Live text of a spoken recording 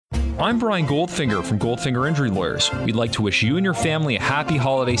I'm Brian Goldfinger from Goldfinger Injury Lawyers. We'd like to wish you and your family a happy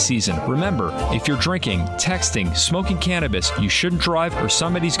holiday season. Remember, if you're drinking, texting, smoking cannabis, you shouldn't drive or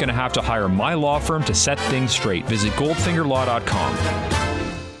somebody's going to have to hire my law firm to set things straight. Visit goldfingerlaw.com.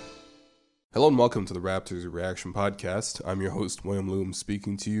 Hello and welcome to the Raptors Reaction Podcast. I'm your host, William Loom,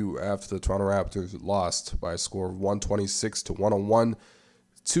 speaking to you after the Toronto Raptors lost by a score of 126-101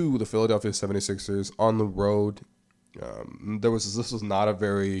 to the Philadelphia 76ers on the road. This was not a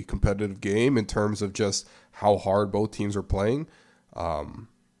very competitive game in terms of just how hard both teams are playing.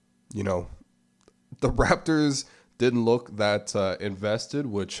 The Raptors didn't look that invested,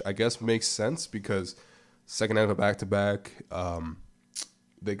 which I guess makes sense because second night of a back-to-back,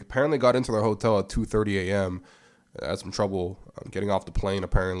 they apparently got into their hotel at 2:30 a.m. Had some trouble getting off the plane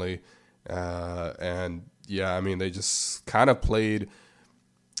apparently, they just kind of played.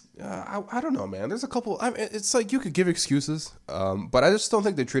 I don't know, man. There's a couple. It's like you could give excuses, but I just don't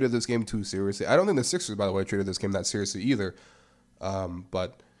think they treated this game too seriously. I don't think the Sixers, by the way, treated this game that seriously either. No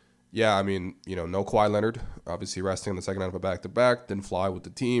Kawhi Leonard, obviously resting in the second half of a back-to-back, didn't fly with the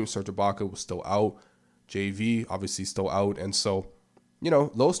team. Serge Ibaka was still out. JV, obviously still out. And so,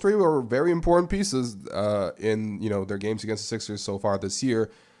 those three were very important pieces in, their games against the Sixers so far this year.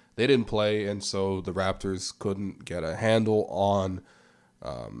 They didn't play, and so the Raptors couldn't get a handle on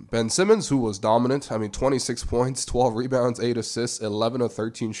Ben Simmons, who was dominant. 26 points, 12 rebounds, 8 assists, 11 of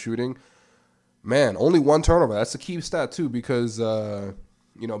 13 shooting. Man, only one turnover. That's a key stat, too, because,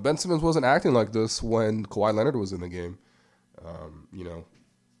 Ben Simmons wasn't acting like this when Kawhi Leonard was in the game.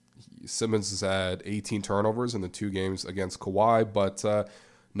 Simmons has had 18 turnovers in the two games against Kawhi, but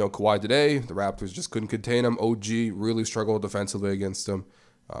no Kawhi today. The Raptors just couldn't contain him. OG really struggled defensively against him.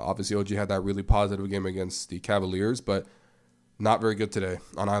 Obviously, OG had that really positive game against the Cavaliers, but not very good today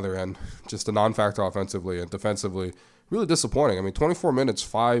on either end. Just a non-factor offensively and defensively. Really disappointing. 24 minutes,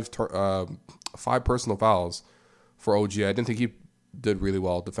 five personal fouls for OG. I didn't think he did really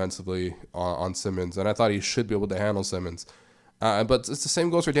well defensively on Simmons, and I thought he should be able to handle Simmons. But it's the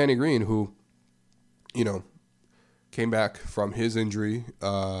same goes for Danny Green, who, came back from his injury,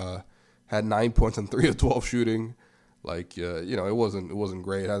 had 9 points on 3 of 12 shooting. It wasn't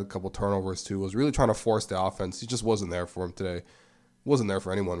great. Had a couple turnovers too. Was really trying to force the offense. He just wasn't there for him today. Wasn't there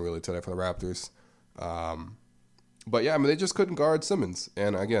for anyone really today for the Raptors. They just couldn't guard Simmons.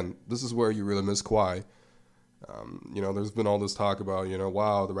 And again, this is where you really miss Kawhi. There's been all this talk about,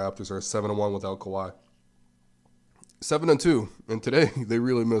 wow, the Raptors are 7-1 without Kawhi. 7-2, and today they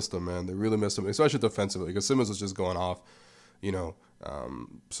really missed him, man. They really missed him, especially defensively, because Simmons was just going off,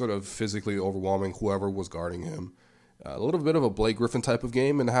 sort of physically overwhelming whoever was guarding him. A little bit of a Blake Griffin type of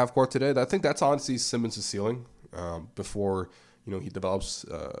game in the half court today. I think that's honestly Simmons' ceiling before he develops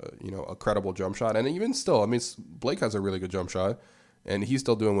a credible jump shot. And even still, Blake has a really good jump shot, and he's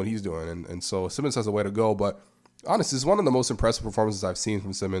still doing what he's doing. And so Simmons has a way to go. But honestly, it's one of the most impressive performances I've seen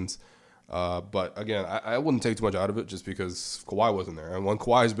from Simmons. But again, I wouldn't take too much out of it just because Kawhi wasn't there. And when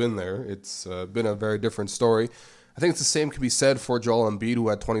Kawhi's been there, it's been a very different story. I think it's the same can be said for Joel Embiid, who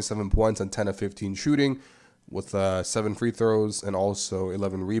had 27 points and 10 of 15 shooting, with 7 free throws and also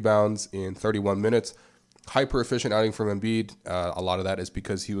 11 rebounds in 31 minutes. Hyper-efficient outing from Embiid. A lot of that is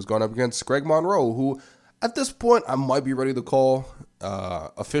because he was going up against Greg Monroe, who at this point I might be ready to call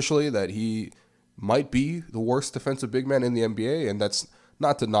officially that he might be the worst defensive big man in the NBA, and that's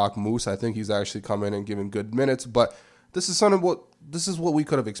not to knock Moose. I think he's actually come in and given good minutes, but this is what we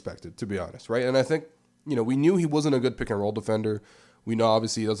could have expected, to be honest, right? And I think, we knew he wasn't a good pick-and-roll defender. We know,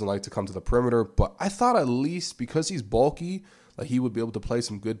 obviously, he doesn't like to come to the perimeter, but I thought at least because he's bulky, he would be able to play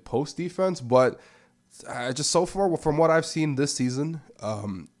some good post defense. But just so far, from what I've seen this season,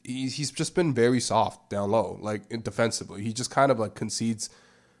 he's just been very soft down low, defensively. He just kind of concedes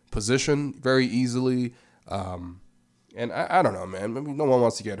position very easily. And I don't know, man. No one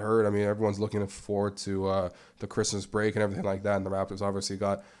wants to get hurt. Everyone's looking forward to the Christmas break and everything like that. And the Raptors obviously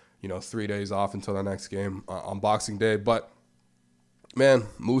got, 3 days off until the next game on Boxing Day. But man,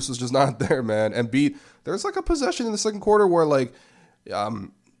 Moose is just not there, man. Embiid, there's a possession in the second quarter where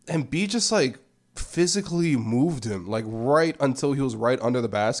Embiid just physically moved him right until he was right under the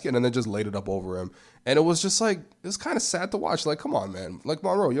basket and then just laid it up over him. And it was just it's kind of sad to watch. Come on, man.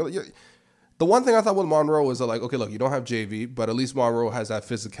 Monroe, you're the one thing I thought with Monroe is that okay, look, you don't have JV, but at least Monroe has that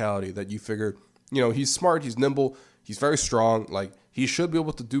physicality that you figure, he's smart, he's nimble, he's very strong. He should be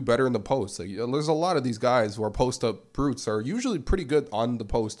able to do better in the post. There's a lot of these guys who are post-up brutes are usually pretty good on the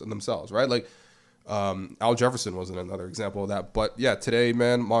post themselves, right? Al Jefferson wasn't another example of that. But yeah, today,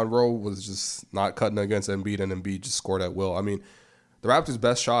 man, Monroe was just not cutting against Embiid, and Embiid just scored at will. The Raptors'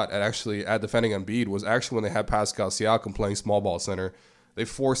 best shot at defending Embiid was actually when they had Pascal Siakam playing small ball center. they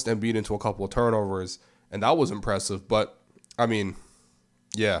forced Embiid into a couple of turnovers, and that was impressive. But, I mean,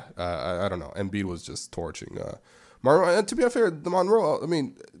 yeah, I don't know. Embiid was just torching Monroe. And to be fair, the Monroe, I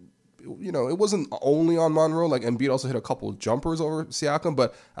mean, it wasn't only on Monroe. Like, Embiid also hit a couple of jumpers over Siakam,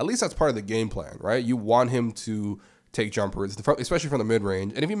 but at least that's part of the game plan, right? You want him to take jumpers, especially from the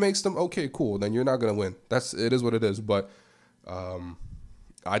mid-range. And if he makes them, okay, cool, then you're not going to win. It is what it is. But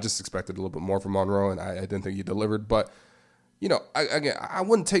I just expected a little bit more from Monroe, and I didn't think he delivered. But, I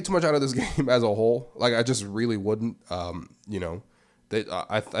wouldn't take too much out of this game as a whole. Like, I just really wouldn't. I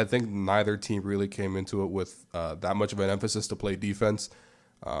think neither team really came into it with that much of an emphasis to play defense.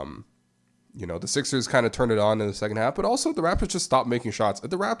 The Sixers kind of turned it on in the second half, but also the Raptors just stopped making shots.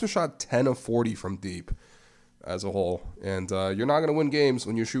 The Raptors shot 10 of 40 from deep as a whole, and you're not going to win games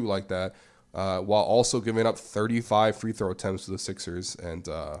when you shoot like that, while also giving up 35 free throw attempts to the Sixers. And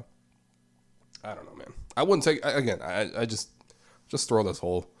I don't know, man. I wouldn't take, again, I just throw this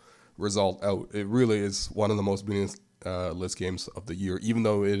whole result out. It really is one of the most meaningless games of the year, even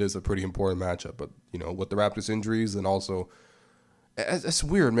though it is a pretty important matchup. But, with the Raptors injuries, and also, it's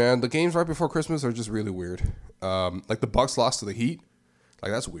weird, man. The games right before Christmas are just really weird. Like the Bucks lost to the Heat.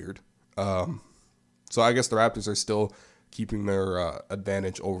 Like, that's weird. So I guess the Raptors are still keeping their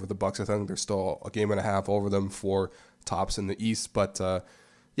advantage over the Bucks. I think they're still a game and a half over them for tops in the East. But,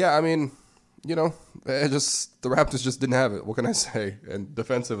 yeah, I mean, the Raptors just didn't have it. What can I say? And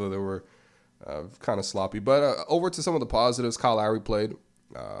defensively, they were kind of sloppy. But over to some of the positives. Kyle Lowry played.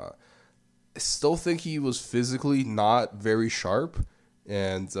 I still think he was physically not very sharp.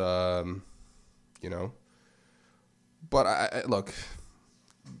 And, but I look,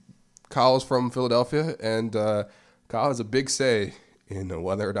 Kyle is from Philadelphia, and Kyle has a big say in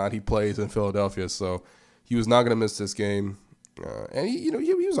whether or not he plays in Philadelphia. So he was not going to miss this game. And he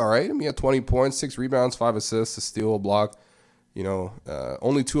was all right. I mean, he had 20 points, 6 rebounds, 5 assists, a steal, a block.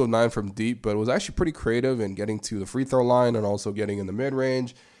 Only 2 of 9 from deep, but it was actually pretty creative in getting to the free throw line and also getting in the mid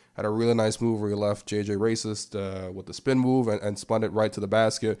range. Had a really nice move where he left JJ racist with the spin move and spun it right to the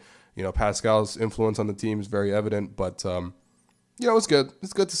basket. Pascal's influence on the team is very evident, but it's good.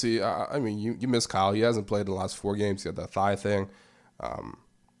 It's good to see. I mean, you miss Kyle. He hasn't played in the last 4 games. He had that thigh thing.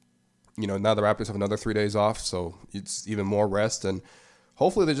 Now the Raptors have another 3 days off, so it's even more rest. And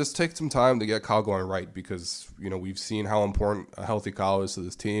hopefully they just take some time to get Kyle going right, because, we've seen how important a healthy Kyle is to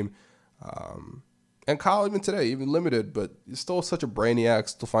this team. And Kyle, even today, even limited, but he's still such a brainiac,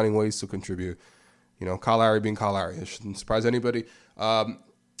 still finding ways to contribute. Kyle Lowry being Kyle Lowry. It shouldn't surprise anybody.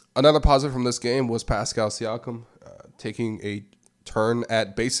 Another positive from this game was Pascal Siakam taking a turn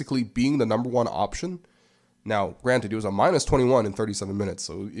at basically being the number one option. Now, granted, he was a minus 21 in 37 minutes,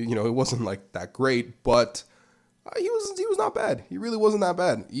 so, it wasn't like that great, but he was not bad. He really wasn't that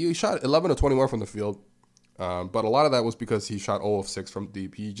bad. He shot 11 of 21 from the field, but a lot of that was because he shot 0 of 6 from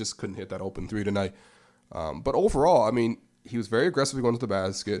deep. He just couldn't hit that open 3 tonight. But overall, I mean, he was very aggressive going to the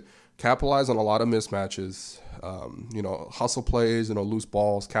basket, capitalized on a lot of mismatches, hustle plays, loose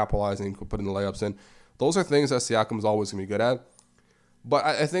balls, capitalizing, putting the layups in. Those are things that Siakam is always going to be good at. But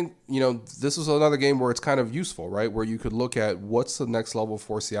I think, this was another game where it's kind of useful, right? Where you could look at what's the next level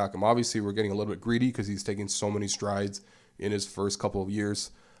for Siakam. Obviously, we're getting a little bit greedy because he's taking so many strides in his first couple of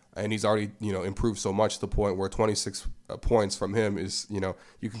years. And he's already, improved so much to the point where 26 points from him is,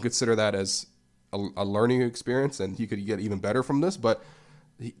 you can consider that as a learning experience, and he could get even better from this. But,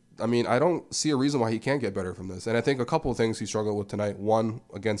 I don't see a reason why he can't get better from this. And I think a couple of things he struggled with tonight. One,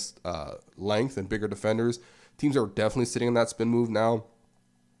 against length and bigger defenders. Teams are definitely sitting in that spin move now.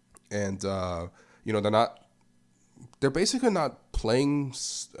 And, they're basically not playing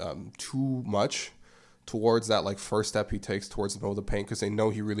too much towards that, first step he takes towards the middle of the paint, because they know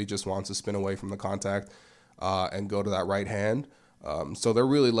he really just wants to spin away from the contact and go to that right hand. So they're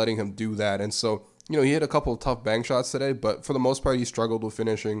really letting him do that. And so, he hit a couple of tough bank shots today, but for the most part, he struggled with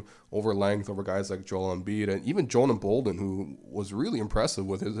finishing over length over guys like Joel Embiid and even Jonah Bolden, who was really impressive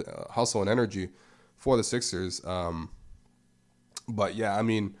with his hustle and energy for the Sixers. But yeah,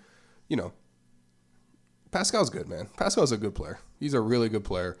 Pascal's good, man. Pascal's a good player. He's a really good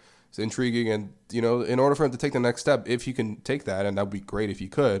player. It's intriguing, and, in order for him to take the next step, if he can take that, and that would be great if he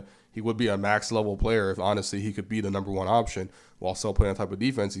could, he would be a max-level player if, honestly, he could be the number one option while still playing the type of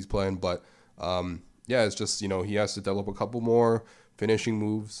defense he's playing. But, it's just, he has to develop a couple more finishing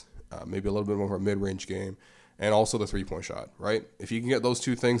moves, maybe a little bit more of a mid-range game, and also the three-point shot, right? If he can get those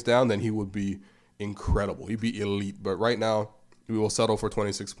 2 things down, then he would be incredible. He'd be elite. But right now, we will settle for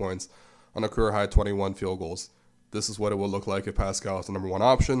 26 points on a career-high 21 field goals. This is what it will look like if Pascal is the number one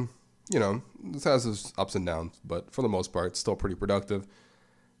option. This has its ups and downs, but for the most part, it's still pretty productive.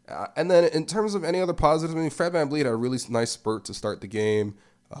 And then in terms of any other positives, I mean, Fred VanVleet had a really nice spurt to start the game.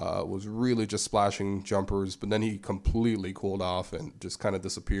 Was really just splashing jumpers, but then he completely cooled off and just kind of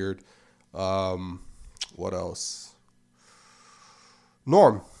disappeared. What else?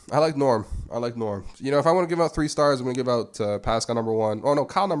 Norm. I like Norm. You know, if I want to give out 3 stars, I'm going to give out Pascal number 1. Oh, no,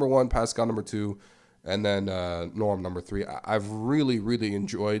 Kyle number 1, Pascal number 2, and then Norm number 3. I've really, really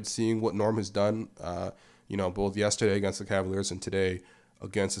enjoyed seeing what Norm has done, you know, both yesterday against the Cavaliers and today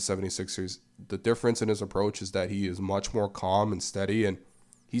against the 76ers. The difference in his approach is that he is much more calm and steady, and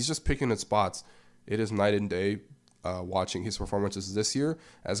he's just picking his spots. It is night and day watching his performances this year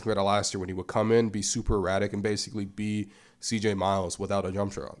as compared to last year when he would come in, be super erratic, and basically be CJ Miles without a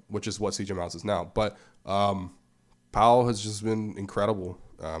jump shot, which is what CJ Miles is now. But Powell has just been incredible.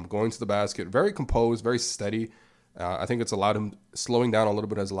 Going to the basket, very composed, very steady. I think it's allowed him, slowing down a little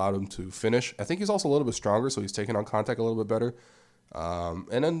bit has allowed him to finish. I think he's also a little bit stronger, so he's taking on contact a little bit better.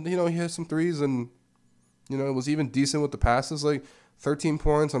 And then, you know, he had some threes and, you know, it was even decent with the passes. Like 13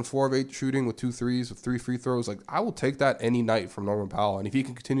 points on 4 of 8 shooting with 2 threes, with 3 free throws. Like, I will take that any night from Norman Powell. And if he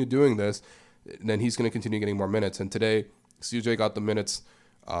can continue doing this, then he's going to continue getting more minutes. And today, CJ got the minutes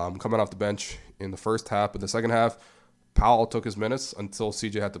coming off the bench in the first half. But the second half, Powell took his minutes until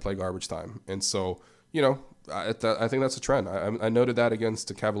CJ had to play garbage time. And so, you know, I think that's a trend. I noted that against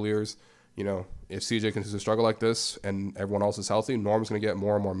the Cavaliers. You know, if CJ continues to struggle like this and everyone else is healthy, Norm's going to get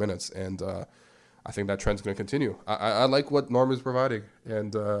more and more minutes. And I think that trend's going to continue. I like what Norm is providing.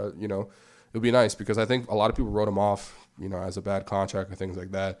 And, you know, it would be nice because I think a lot of people wrote him off, you know, as a bad contract or things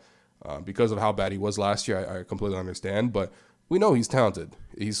like that because of how bad he was last year. I completely understand. But we know he's talented.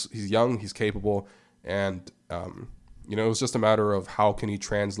 He's young. He's capable. And, you know, it was just a matter of how can he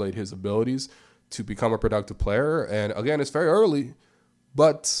translate his abilities to become a productive player. And, again, it's very early.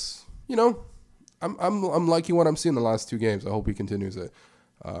 But, you know, I'm liking what I'm seeing the last 2 games. I hope he continues it.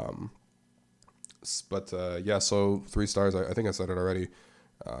 But yeah, so 3 stars. I think I said it already.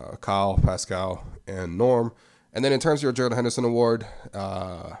 Kyle, Pascal, and Norm. And then in terms of your Gerald Henderson Award,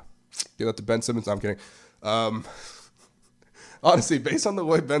 give that to Ben Simmons. No, I'm kidding. Honestly, based on the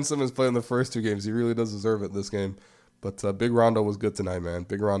way Ben Simmons played in the first 2 games, he really does deserve it this game. But Big Rondo was good tonight, man.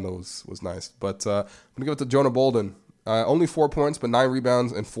 Big Rondo was nice. But I'm going to give it to Jonah Bolden. Only 4 points, but 9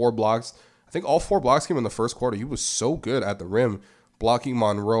 rebounds and 4 blocks. I think all 4 blocks came in the first quarter. He was so good at the rim, blocking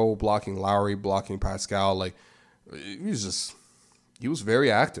Monroe, blocking Lowry, blocking Pascal. Like, he was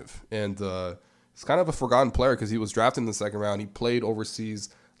very active. And it's kind of a forgotten player because he was drafted in the second round. He played overseas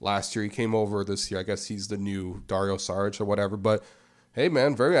last year. He came over this year. I guess he's the new Dario Saric or whatever. But, hey,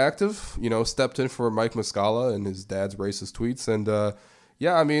 man, very active. You know, stepped in for Mike Muscala and his dad's racist tweets. And,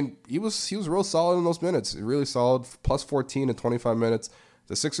 yeah, I mean, he was real solid in those minutes. Really solid, plus 14 in 25 minutes.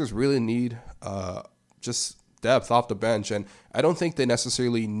 The Sixers really need just depth off the bench, and I don't think they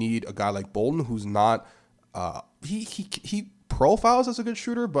necessarily need a guy like Bolden, who's not. He profiles as a good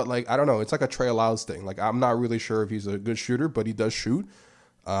shooter, but like I don't know, it's like a Trey Lyles thing. Like I'm not really sure if he's a good shooter, but he does shoot.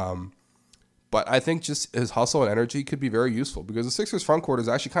 But I think just his hustle and energy could be very useful because the Sixers front court is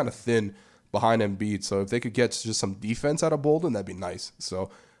actually kind of thin behind Embiid. So if they could get just some defense out of Bolden, that'd be nice. So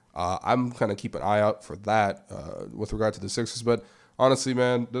I'm kind of keep an eye out for that with regard to the Sixers. But honestly,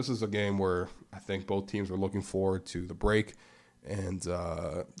 man, this is a game where I think both teams were looking forward to the break. And,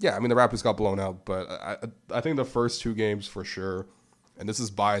 yeah, I mean, the Raptors got blown out. But I think the first 2 games for sure, and this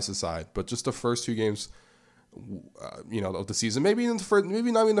is bias aside, but just the first 2 games, you know, of the season, maybe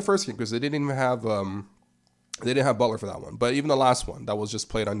not even the first game because they didn't even have they didn't have Butler for that one. But even the last one that was just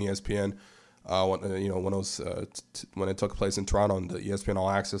played on ESPN, when it took place in Toronto and the ESPN All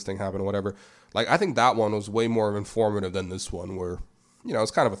Access thing happened or whatever. Like, I think that one was way more informative than this one where, you know,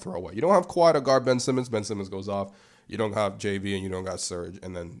 it's kind of a throwaway. You don't have Kawhi to guard Ben Simmons. Ben Simmons goes off. You don't have JV and you don't got Serge,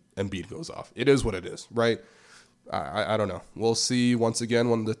 and then Embiid goes off. It is what it is, right? I don't know. We'll see once again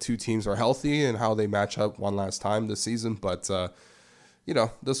when the 2 teams are healthy and how they match up one last time this season. But, you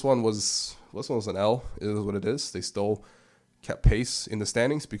know, this one was an L. It is what it is. They still kept pace in the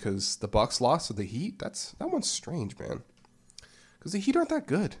standings because the Bucks lost to the Heat. That one's strange, man. Because the Heat aren't that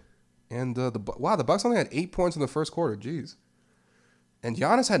good. And the Bucks only had 8 points in the first quarter. Jeez. And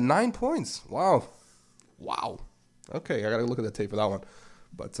Giannis had 9 points. Wow. Okay, I got to look at the tape for that one.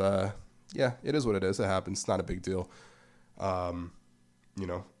 But, yeah, it is what it is. It happens. It's not a big deal. You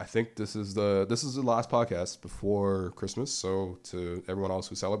know, I think this is the last podcast before Christmas. So to everyone else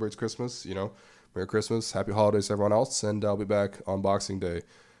who celebrates Christmas, you know, Merry Christmas, Happy Holidays to everyone else. And I'll be back on Boxing Day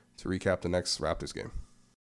to recap the next Raptors game.